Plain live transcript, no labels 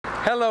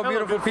Hello,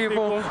 beautiful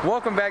people.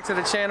 Welcome back to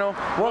the channel.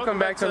 Welcome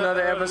back to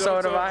another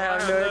episode of I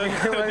Have No Idea.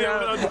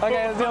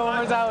 Okay, let's do it one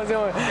more time. Let's do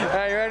it. All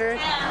right, you ready?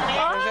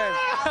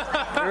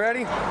 You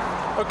ready?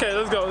 Okay,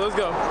 let's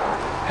go.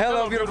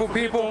 Hello, beautiful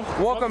people.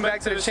 Welcome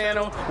back to the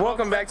channel.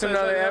 Welcome back to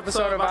another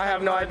episode of I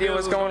Have No Idea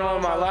What's Going On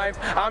in My Life.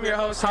 I'm your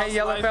host,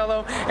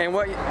 heyyellowfellow, and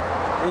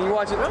you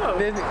watch it.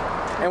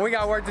 And we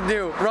got work to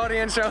do. Roll the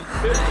intro.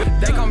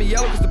 They call me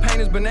yellow because the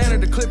paint is banana,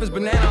 the clip is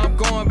banana, I'm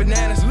going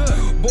bananas.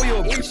 Look, boy, you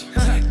a bitch.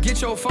 Get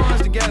your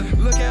funds together.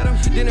 Look at them.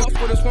 Didn't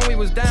f with us when we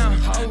was down.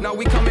 Now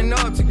we coming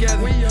up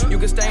together. You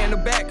can stay in the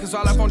back because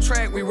all up on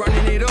track, we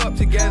running it up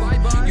together.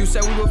 You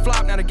said we would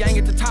flop, now the gang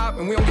at the top,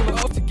 and we don't give a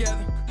fuck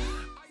together.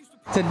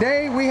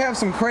 Today we have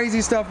some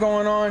crazy stuff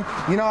going on.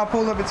 You know, I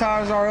pulled up at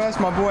Tires R Us.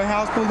 My boy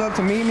House pulled up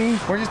to meet me.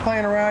 We're just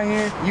playing around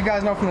here. You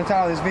guys know from the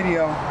title of this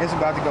video, it's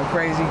about to go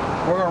crazy.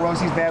 We're gonna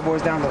roast these bad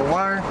boys down to the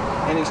wire.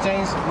 In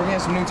exchange, we're getting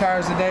some new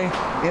tires today.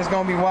 It's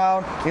gonna be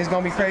wild. It's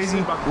gonna be crazy.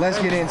 Let's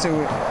get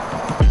into it.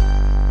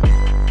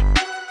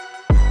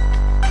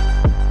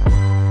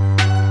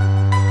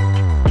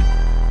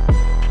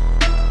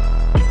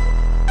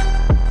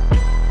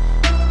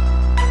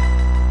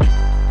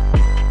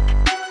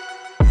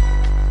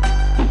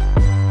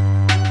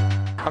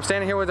 I'm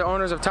standing here with the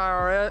owners of Tire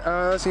R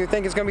Us. You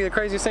think it's gonna be the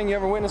craziest thing you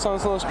ever witnessed on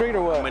this little street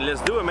or what? I mean,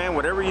 let's do it, man.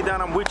 Whatever you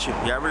down, I'm with you.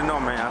 You already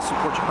know, man. I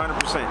support you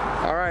 100%.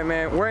 All right,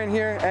 man. We're in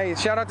here. Hey,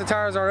 shout out to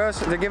Tires R Us.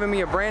 They're giving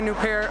me a brand new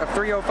pair of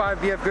 305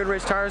 BF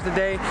Goodrich tires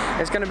today.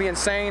 It's gonna be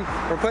insane.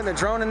 We're putting the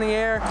drone in the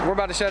air. We're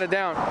about to shut it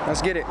down.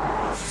 Let's get it.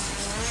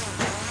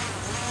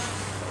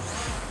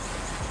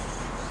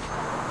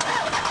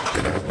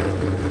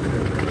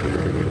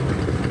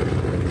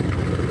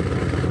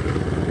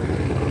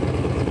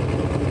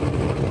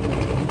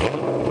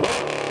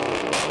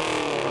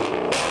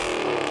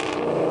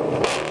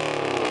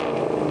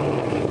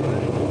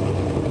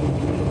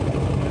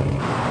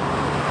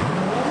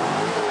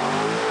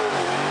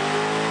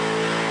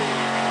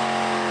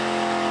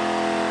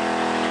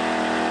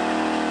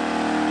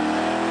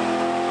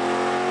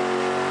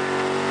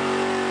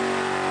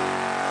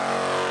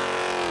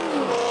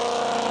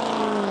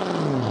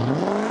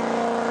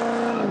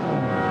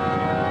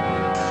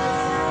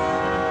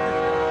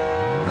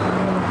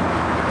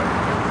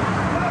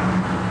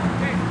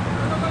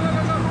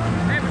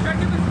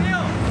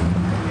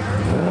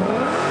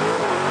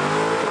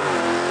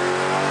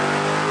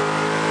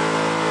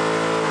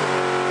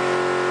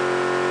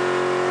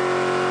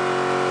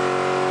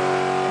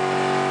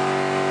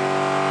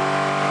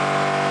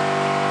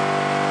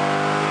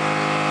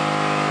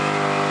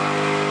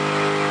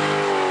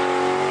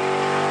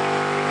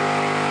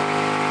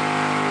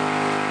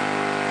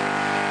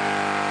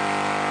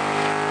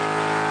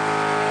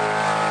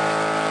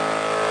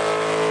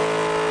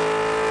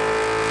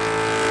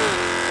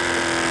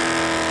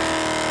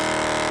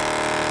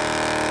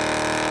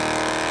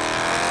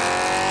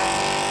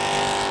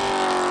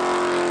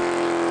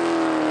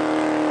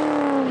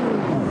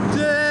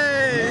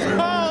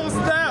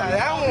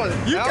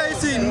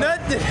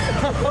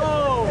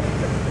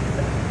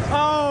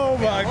 Oh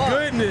my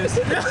goodness.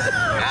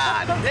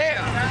 God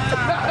damn.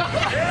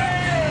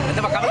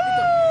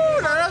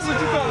 Ooh, now that's what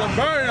you call a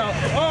burnout.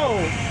 Oh.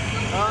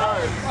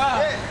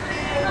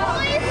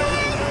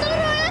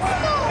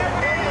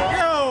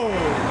 Yo.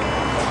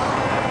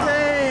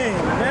 Dang,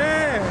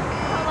 man.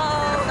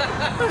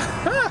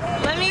 Hello.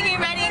 Let me get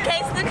ready in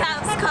case the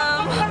cops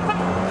come.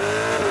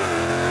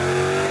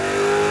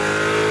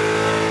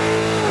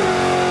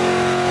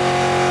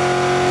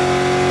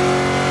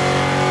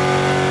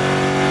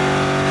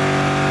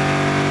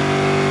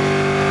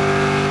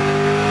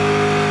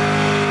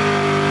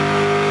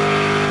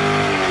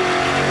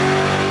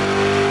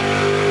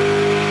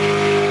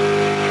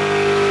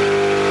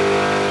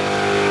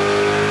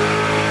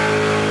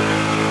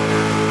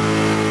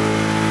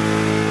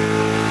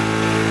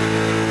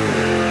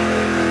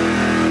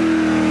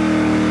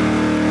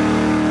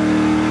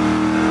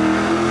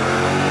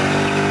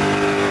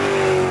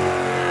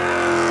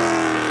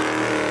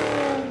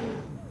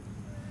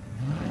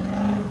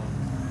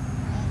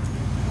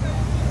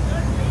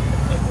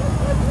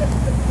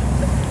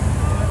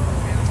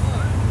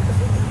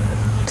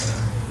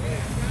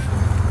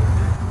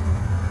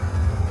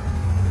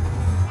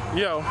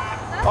 Yo.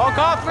 Oh,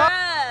 cops.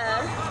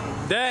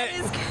 That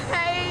is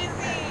crazy.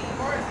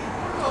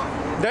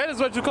 That is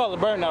what you call a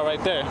burnout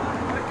right there.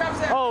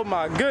 Oh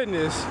my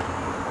goodness.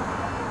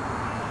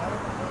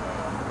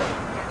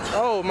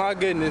 Oh my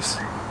goodness.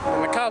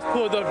 And the cops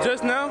pulled up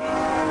just now.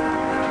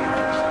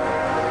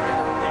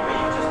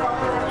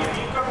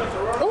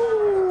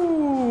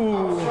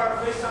 Ooh.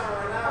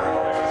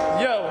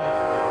 Yo.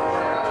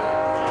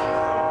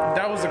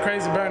 That was a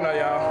crazy burnout,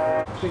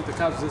 y'all. I think the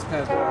cops just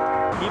passed by.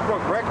 He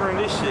broke record in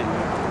this shit.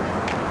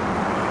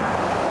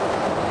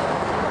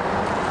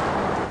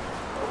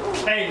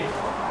 Hey.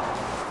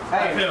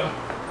 Hey.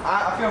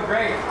 I feel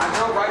great. I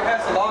drove right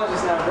past the lawn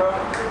just now, bro.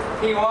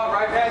 He walked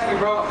right past me,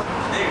 bro.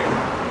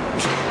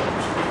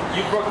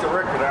 You broke the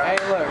record, all right?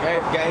 Hey, look, hey.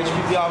 Got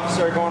HPD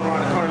officer going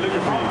around the corner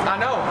looking for you. I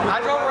know.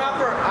 I drove around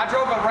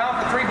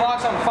for 3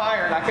 blocks on fire.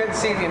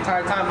 see it the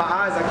entire time. My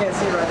eyes, I can't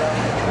see right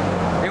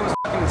now. It was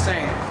fucking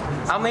insane.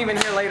 I'm leaving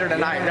here later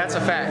tonight, that's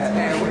a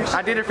fact.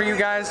 I did it for you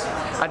guys.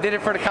 I did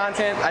it for the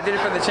content. I did it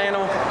for the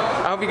channel.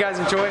 I hope you guys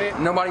enjoyed it.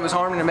 Nobody was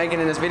harmed in making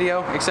it in this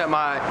video except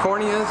my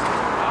corneas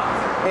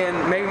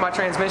and maybe my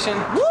transmission.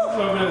 Woo!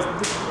 That's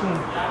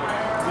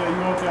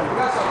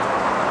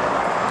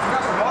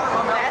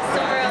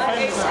some real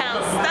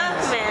H-Town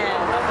stuff, man.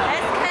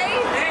 That's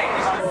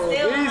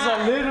crazy. These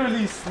are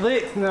literally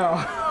slicks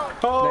now.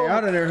 They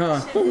out of there, huh?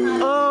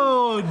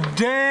 Oh,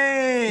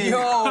 dang.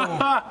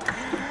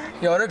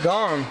 Yo, they're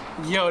gone.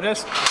 Yo,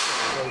 that's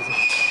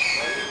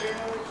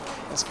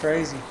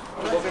crazy.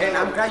 And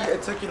I'm glad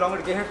it took you longer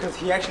to get here because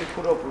he actually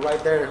pulled up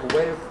right there,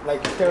 waited,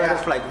 like staring at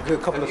us for like a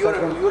good couple of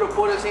seconds. You would have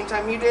pulled at the same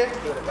time he did?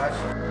 He would have got you.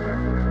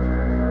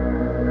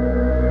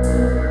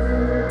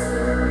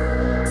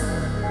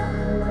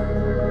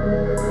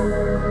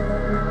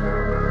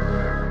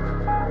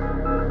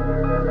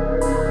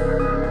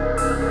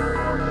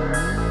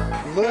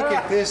 Look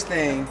at this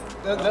thing.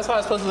 that's how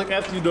it's supposed to look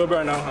after you do a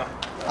burnout, huh?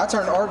 I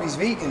turned Arby's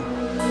vegan.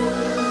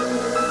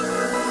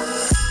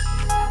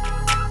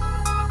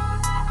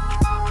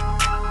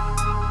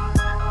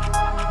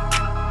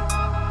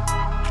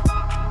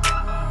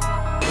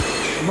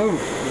 Move.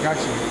 Got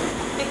you.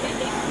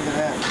 Look at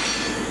that.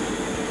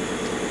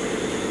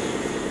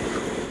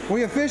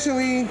 We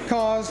officially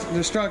caused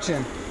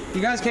destruction.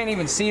 You guys can't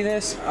even see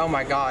this. Oh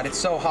my God, it's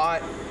so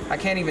hot. I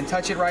can't even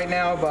touch it right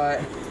now,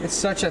 but it's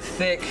such a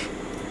thick,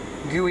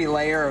 gooey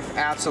layer of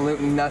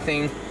absolute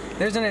nothing.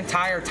 There's an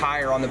entire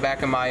tire on the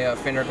back of my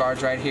fender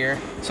guards right here.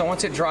 So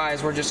once it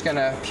dries, we're just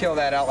gonna peel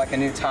that out like a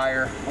new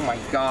tire. Oh my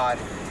God.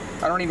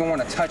 I don't even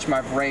want to touch my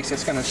brakes.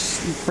 It's gonna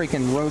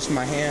freaking roast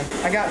my hand.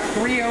 I got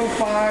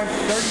 305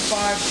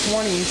 35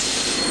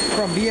 20s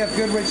from BF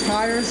Goodrich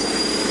Tires,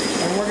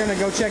 and we're gonna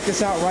go check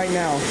this out right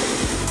now.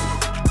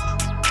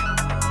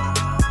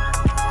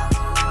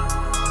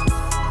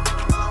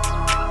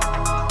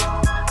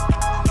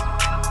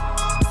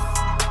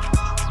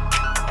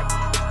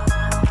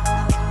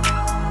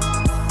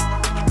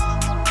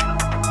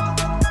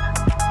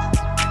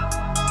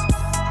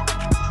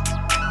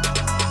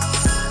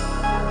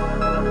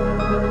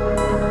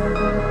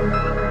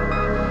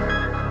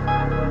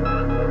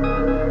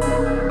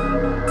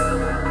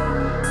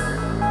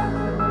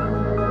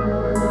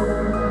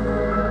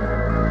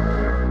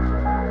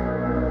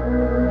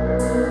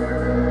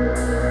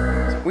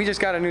 We just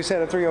got a new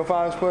set of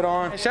 305s put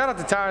on. Shout out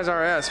to Tires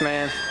RS,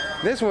 man.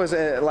 This was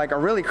like a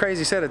really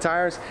crazy set of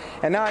tires,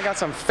 and now I got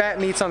some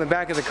fat meats on the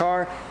back of the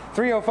car.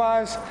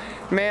 305s,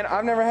 man,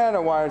 I've never had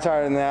a wider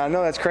tire than that. I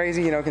know that's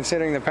crazy, you know,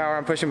 considering the power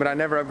I'm pushing, but I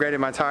never upgraded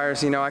my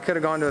tires. You know, I could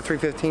have gone to a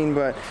 315,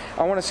 but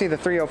I want to see the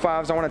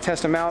 305s. I want to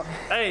test them out.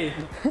 Hey,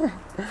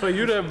 for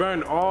you to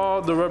burn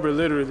all the rubber,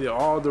 literally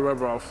all the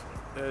rubber off,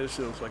 that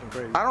shit was fucking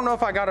crazy. I don't know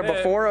if I got it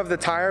before of the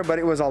tire, but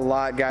it was a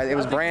lot, guys. It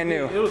was brand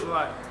new. It was a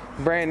lot.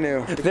 Brand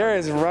new. There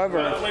is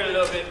rubber Wait a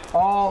little bit.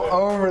 all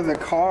over the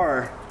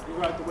car. You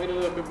have to wait a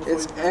little bit before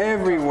It's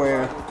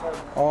everywhere.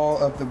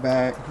 All up the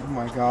back. Oh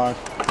my God.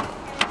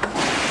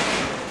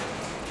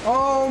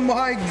 Oh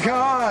my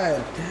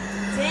God.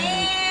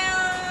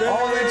 Damn.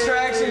 All the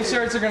traction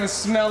shirts are gonna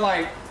smell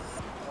like.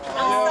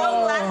 I'm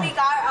so glad we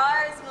got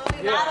ours when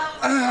we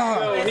got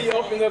them. Yo, he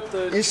opened up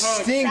the It trunk.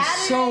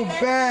 stinks so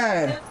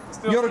bad.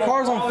 Yo, the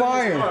car's on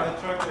fire.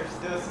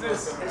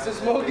 Is it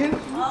smoking?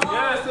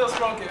 Yeah, it's still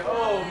smoking.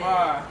 Oh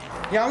my.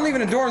 Yeah, I'm leaving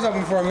the doors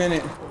open for a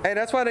minute. Hey,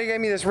 that's why they gave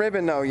me this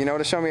ribbon though, you know,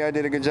 to show me I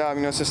did a good job.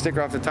 You know, it's a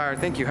sticker off the tire.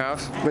 Thank you,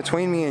 House.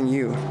 Between me and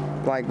you,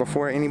 like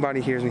before anybody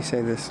hears me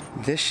say this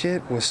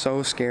shit was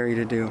so scary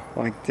to do.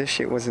 Like this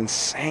shit was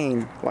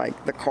insane.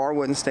 Like the car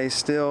wouldn't stay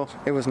still.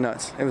 It was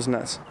nuts. It was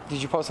nuts.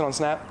 Did you post it on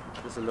Snap?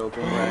 Just a little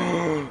bit,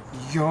 right?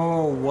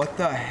 Yo, what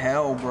the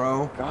hell,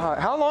 bro? God,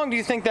 how long do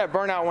you think that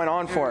burnout went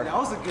on for? That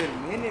was a good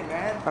minute,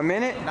 man. A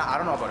minute? Nah, I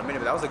don't know about a minute,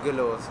 but that was a good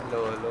little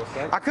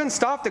second. I couldn't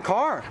stop the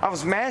car. I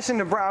was mashing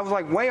the brake. I was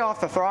like way off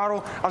the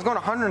throttle. I was going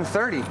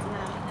 130.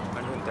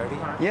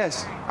 130?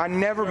 Yes, I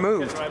never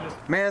moved.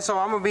 Man, so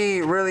I'm gonna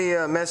be really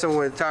messing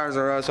with Tires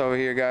R Us over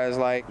here, guys.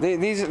 Like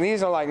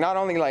these are like not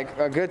only like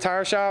a good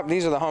tire shop,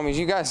 these are the homies.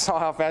 You guys saw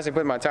how fast I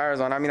put my tires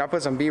on. I mean, I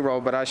put some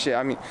B-roll, but I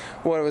mean,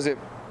 what was it?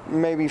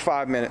 Maybe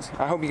 5 minutes.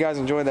 I hope you guys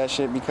enjoyed that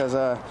shit because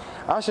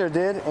I sure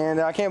did, and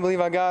I can't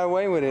believe I got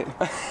away with it.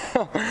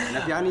 And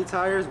if y'all need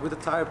tires, with a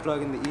tire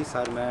plug in the east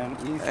side, man.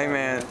 Hey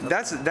man,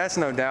 that's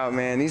no doubt,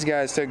 man. These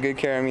guys took good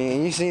care of me,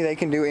 and you see they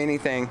can do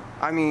anything.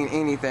 I mean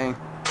anything.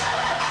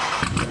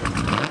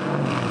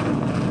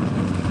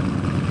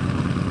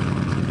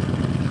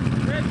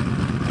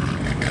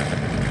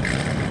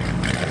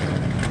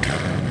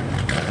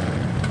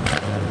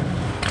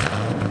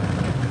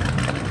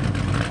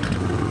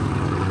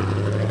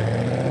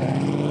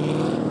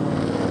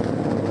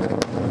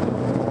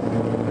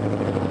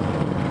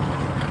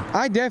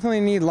 I definitely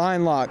need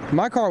line lock.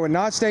 My car would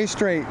not stay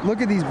straight.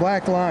 Look at these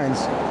black lines.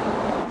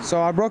 So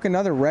I broke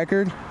another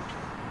record.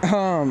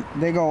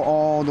 They go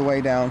all the way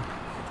down.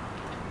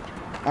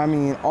 I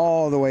mean,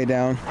 all the way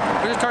down.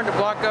 We just turned the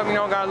block up, you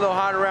know, got a little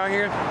hot around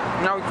here.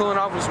 Now we're cooling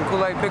off with some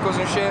Kool-Aid pickles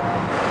and shit.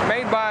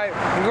 Made by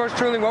yours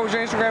truly. What was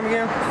your Instagram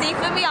again?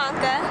 Seafood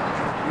Bianca.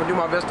 I'm gonna do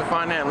my best to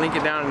find that and link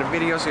it down in the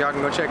video so y'all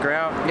can go check her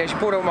out. Yeah, she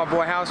pulled up my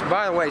boy House.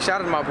 By the way,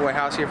 shout out to my boy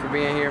House here for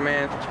being here,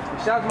 man.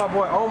 Shout out to my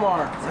boy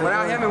Omar.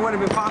 Without him, it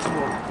wouldn't have been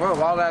possible. Well,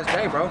 wild ass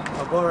day, bro.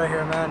 My boy right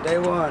here, man, day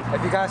one.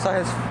 If you guys saw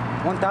his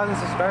 1,000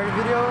 subscribers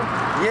video,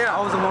 yeah,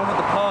 I was the one with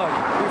the plug.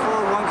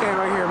 Before 1K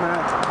right here, man.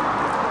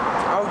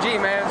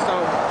 OG, man.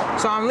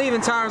 So I'm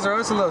leaving Tires R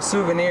Us a little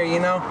souvenir, you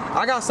know.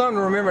 I got something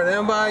to remember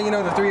them by, you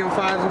know, the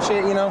 305s and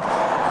shit, you know.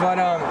 But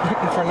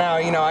for now,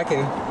 you know, I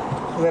can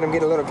let them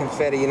get a little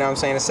confetti, you know what I'm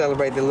saying, to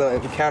celebrate the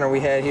little encounter we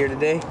had here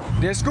today.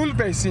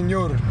 Disculpe,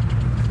 señor.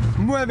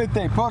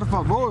 Muévete, por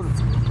favor.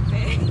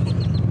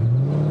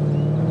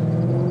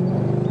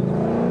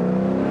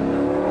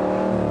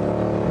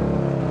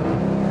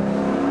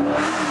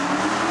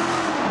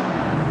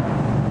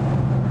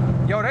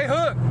 Yo, they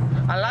hook.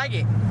 I like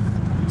it.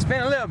 It's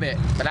been a little bit,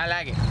 but I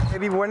like it.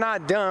 Maybe we're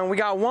not done. We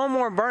got one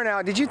more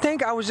burnout. Did you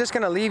think I was just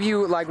gonna leave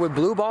you like with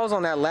blue balls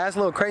on that last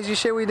little crazy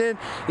shit we did?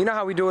 You know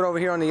how we do it over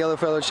here on the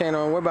Yellowfellow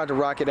channel, and we're about to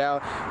rock it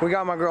out. We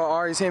got my girl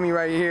Ari's HEMI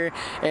right here,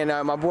 and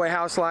my boy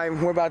House Life.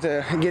 We're about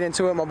to get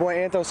into it. My boy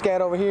Antho Scat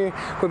over here.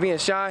 We're being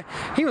shy.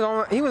 He was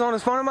on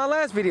his phone in my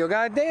last video.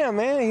 God damn,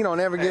 man. He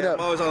don't ever get up.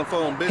 I'm always on the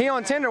phone. Busy. He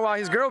on Tinder while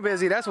his girl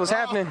busy. That's what's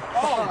happening.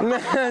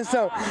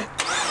 So.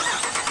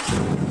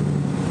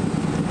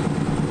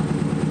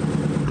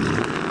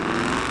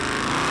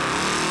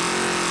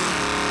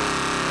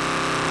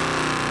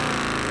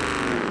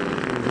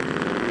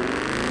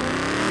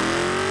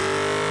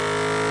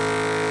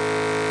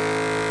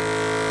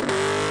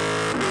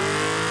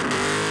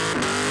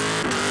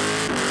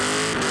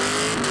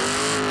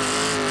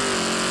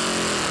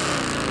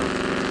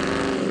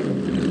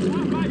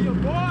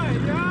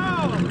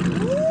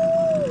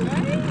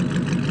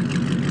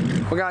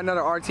 We got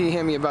another RT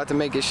HEMI about to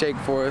make it shake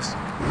for us.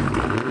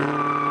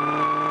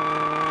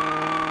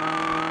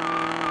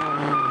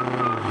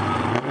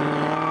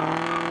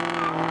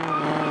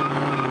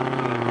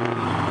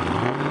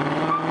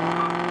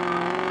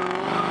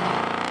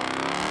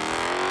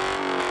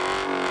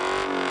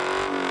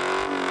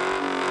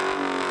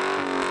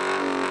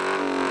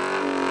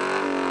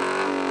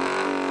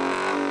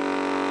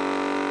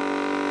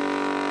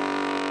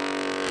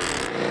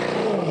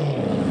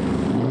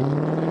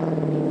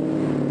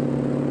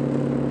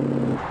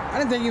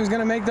 I didn't think he was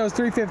gonna make those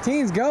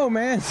 315s go,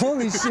 man.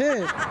 Holy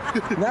shit.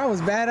 That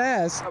was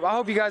badass. I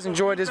hope you guys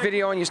enjoyed this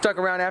video and you stuck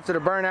around after the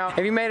burnout.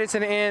 If you made it to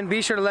the end,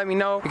 be sure to let me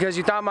know, because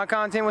you thought my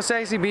content was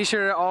sexy. Be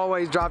sure to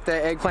always drop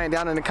that eggplant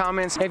down in the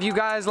comments. If you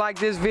guys like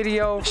this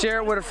video, share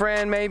it with a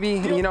friend maybe.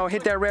 You know,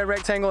 hit that red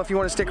rectangle if you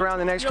want to stick around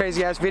the next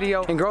crazy ass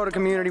video and grow the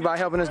community by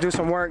helping us do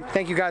some work.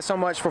 Thank you guys so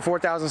much for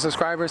 4,000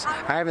 subscribers.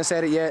 I haven't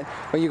said it yet,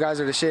 but you guys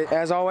are the shit.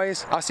 As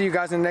always, I'll see you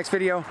guys in the next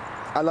video.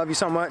 I love you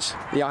so much.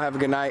 Y'all have a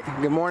good night,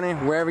 good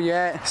morning, wherever you're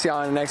at. See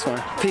y'all in the next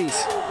one.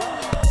 Peace.